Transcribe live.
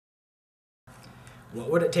What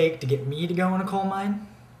would it take to get me to go in a coal mine?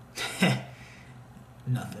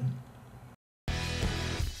 Nothing.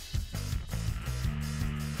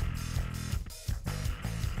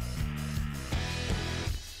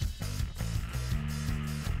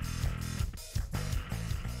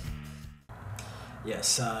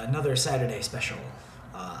 Yes, another Saturday special.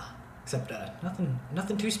 Except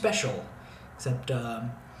nothing too special. Except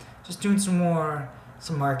just doing some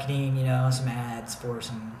marketing, some ads for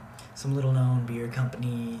some little known beer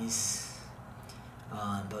companies.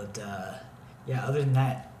 Yeah, other than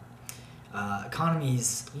that,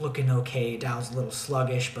 economy's looking okay. Dow's a little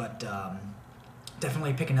sluggish, but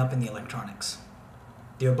definitely picking up in the electronics.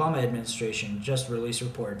 The Obama administration just released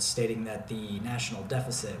reports stating that the national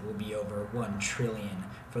deficit will be over $1 trillion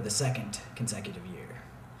for the second consecutive year.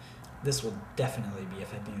 This will definitely be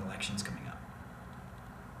affecting elections coming up.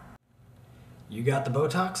 You got the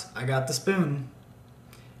Botox, I got the spoon.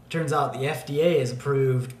 Turns out the FDA has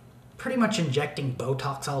approved pretty much injecting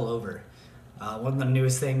Botox all over. One of the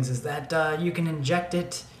newest things is that you can inject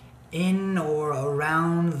it in or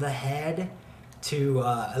around the head to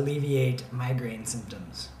alleviate migraine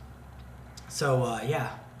symptoms. So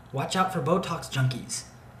yeah, watch out for Botox junkies.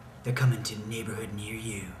 They're coming to a neighborhood near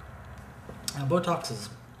you. Now, Botox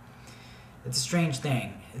it's a strange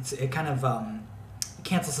thing. It kind of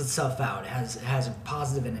cancels itself out. It has a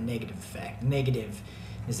positive and a negative effect. Negative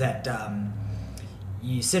is that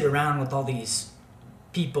you sit around with all these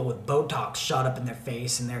people with Botox shot up in their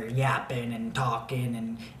face and they're yapping and talking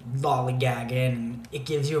and lollygagging, and it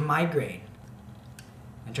gives you a migraine.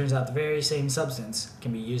 It turns out the very same substance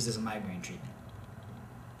can be used as a migraine treatment.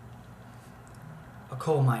 A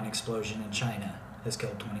coal mine explosion in China has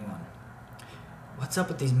killed 21. What's up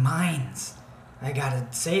with these mines? I gotta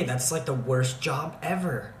say, that's like the worst job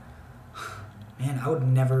ever. Man, I would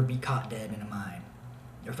never be caught dead in a mine.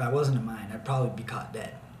 Or if I wasn't in a mine, I'd probably be caught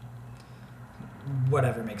dead.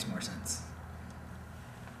 Whatever makes more sense.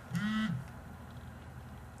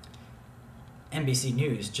 NBC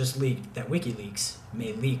News just leaked that WikiLeaks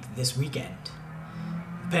may leak this weekend.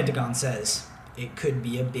 The Pentagon says it could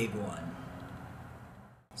be a big one.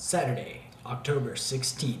 Saturday, October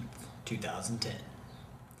 16th, 2010.